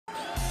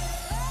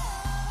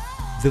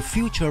The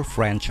future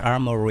French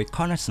Armoured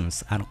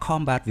Reconnaissance and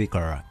Combat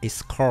Vehicle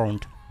is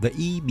called the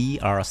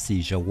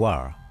EBRC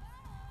Jaguar.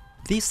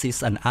 This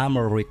is an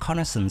armoured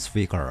reconnaissance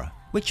vehicle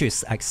which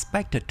is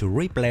expected to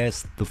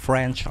replace the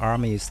French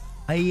Army's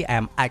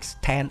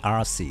AMX-10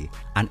 RC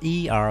and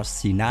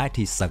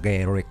ERC-90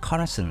 Sagaie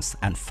reconnaissance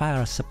and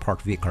fire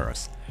support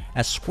vehicles,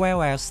 as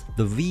well as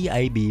the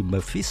VAB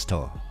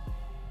Mephisto.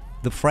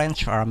 The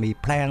French Army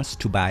plans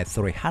to buy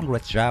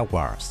 300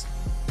 Jaguars.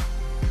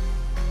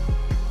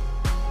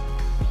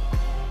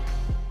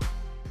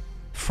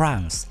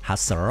 France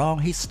has a long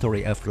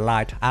history of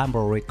light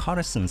armoured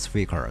reconnaissance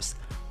vehicles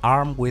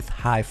armed with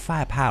high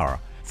firepower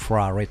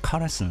for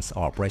reconnaissance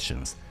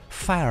operations,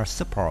 fire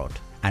support,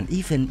 and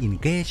even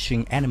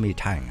engaging enemy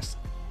tanks.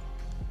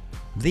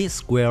 These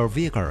square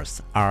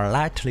vehicles are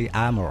lightly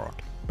armored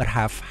but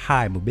have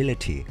high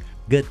mobility,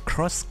 good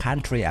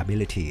cross-country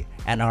ability,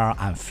 and are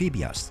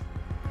amphibious.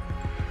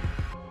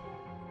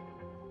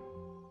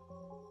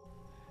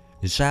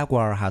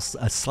 Jaguar has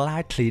a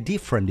slightly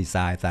different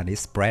design than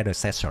its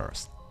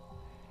predecessors.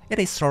 It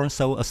is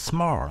also a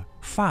small,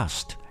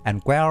 fast,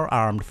 and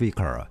well-armed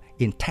vehicle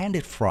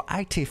intended for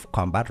active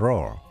combat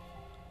role.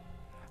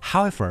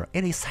 However,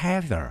 it is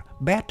heavier,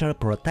 better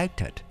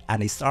protected,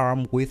 and is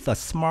armed with a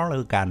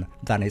smaller gun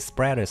than its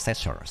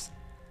predecessors.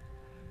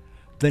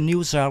 The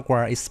new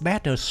Jaguar is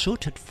better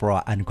suited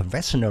for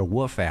unconventional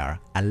warfare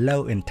and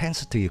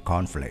low-intensity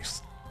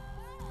conflicts.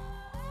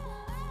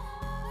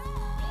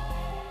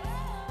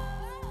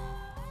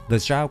 The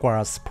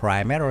Jaguar's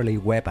primary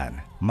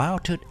weapon,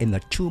 mounted in a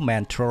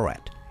two-man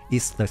turret,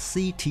 is the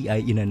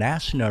CTA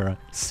International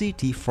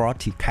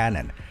CT-40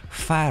 cannon,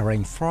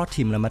 firing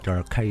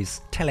 40mm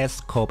case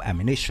telescope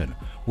ammunition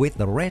with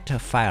a rate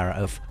of fire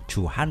of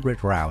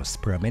 200 rounds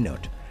per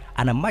minute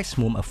and a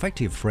maximum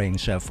effective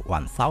range of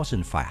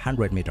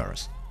 1,500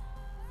 meters.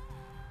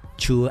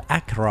 Two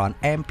Acheron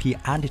MP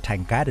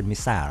anti-tank guided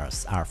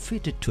missiles are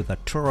fitted to the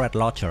turret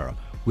launcher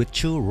with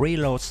two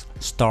reloads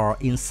stored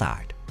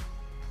inside.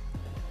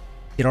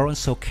 It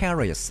also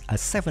carries a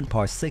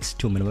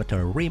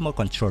 7.62mm remote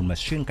control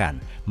machine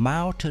gun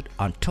mounted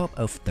on top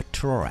of the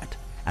turret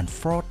and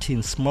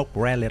 14 smoke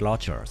rally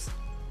launchers.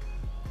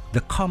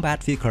 The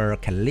combat vehicle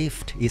can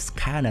lift its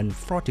cannon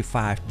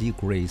 45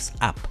 degrees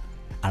up,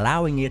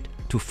 allowing it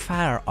to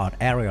fire on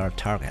aerial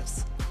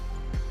targets.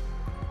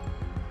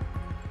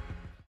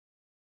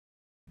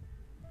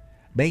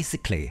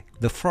 Basically,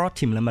 the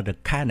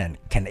 40mm cannon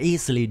can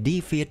easily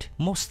defeat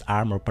most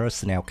armored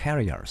personnel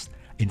carriers,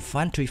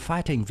 infantry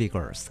fighting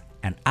vehicles,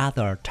 and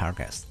other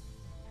targets.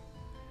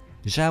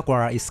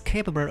 Jaguar is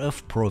capable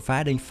of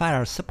providing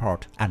fire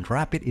support and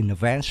rapid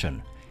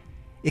intervention.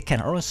 It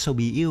can also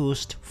be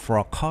used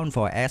for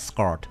convoy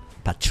escort,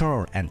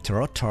 patrol, and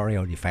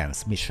territorial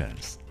defense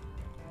missions.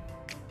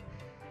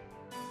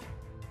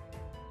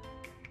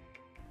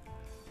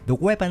 The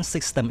weapon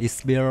system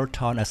is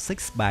built on a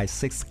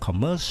 6x6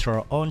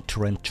 commercial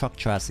on-terrain truck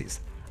chassis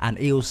and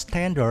uses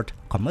standard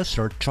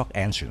commercial truck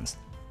engines.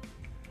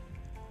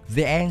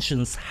 The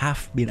engines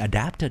have been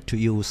adapted to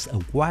use a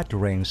wide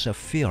range of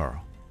fuel.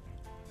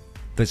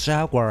 The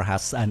Jaguar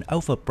has an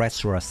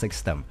overpressure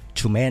system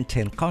to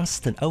maintain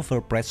constant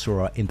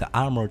overpressure in the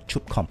armored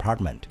tube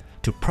compartment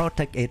to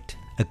protect it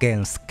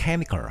against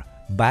chemical,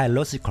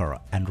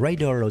 biological, and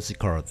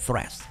radiological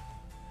threats.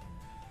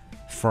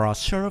 For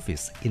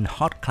service in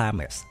hot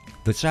climates,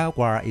 the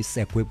Jaguar is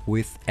equipped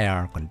with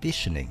air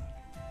conditioning.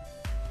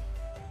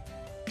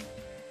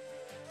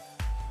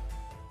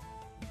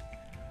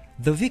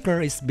 The vehicle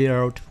is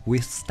built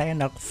with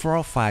standard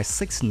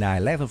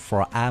 4569 level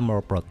for armor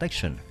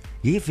protection,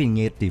 giving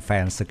it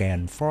defense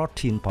against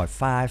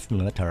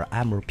 14.5mm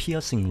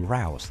armor-piercing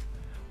rounds,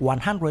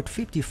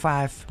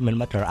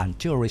 155mm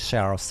artillery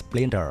shell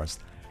splinters,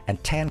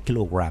 and 10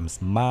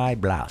 kg mine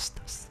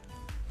blasts.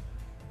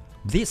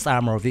 This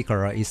armor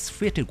vehicle is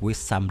fitted with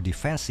some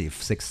defensive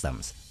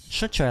systems,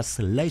 such as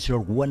laser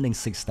warning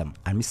system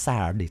and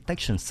missile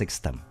detection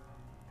system.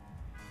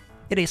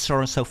 It is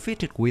also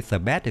fitted with a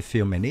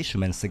battlefield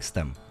management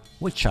system,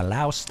 which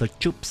allows the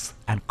troops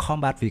and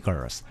combat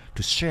vehicles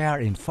to share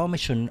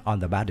information on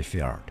the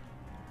battlefield.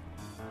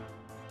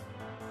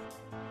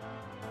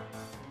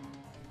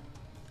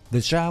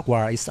 The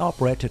Jaguar is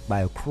operated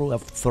by a crew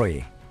of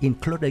 3,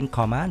 including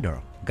commander,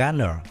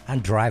 gunner,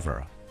 and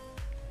driver.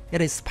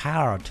 It is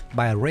powered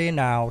by a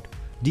Renault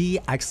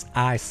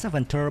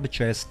DXi-7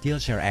 turbocharged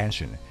diesel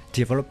engine,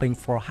 developing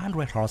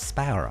 400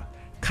 horsepower,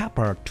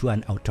 coupled to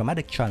an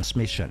automatic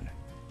transmission.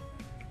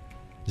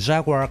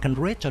 Jaguar can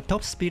reach a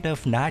top speed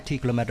of 90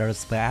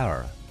 km per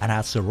hour and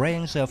has a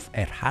range of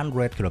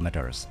 800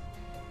 km.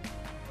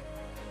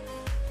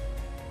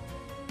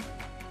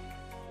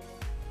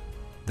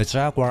 The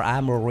Jaguar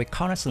Armoured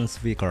Reconnaissance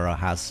vehicle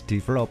has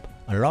developed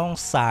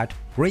alongside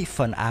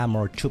Griffon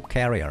armored tube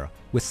carrier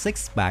with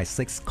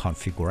 6x6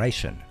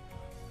 configuration.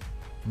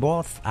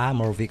 Both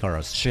armored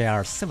vehicles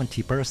share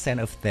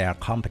 70% of their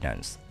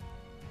components.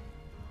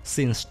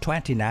 Since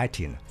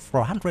 2019,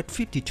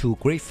 452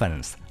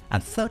 Griffons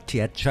and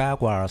 38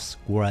 Jaguars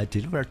were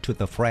delivered to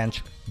the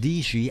French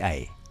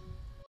DGA.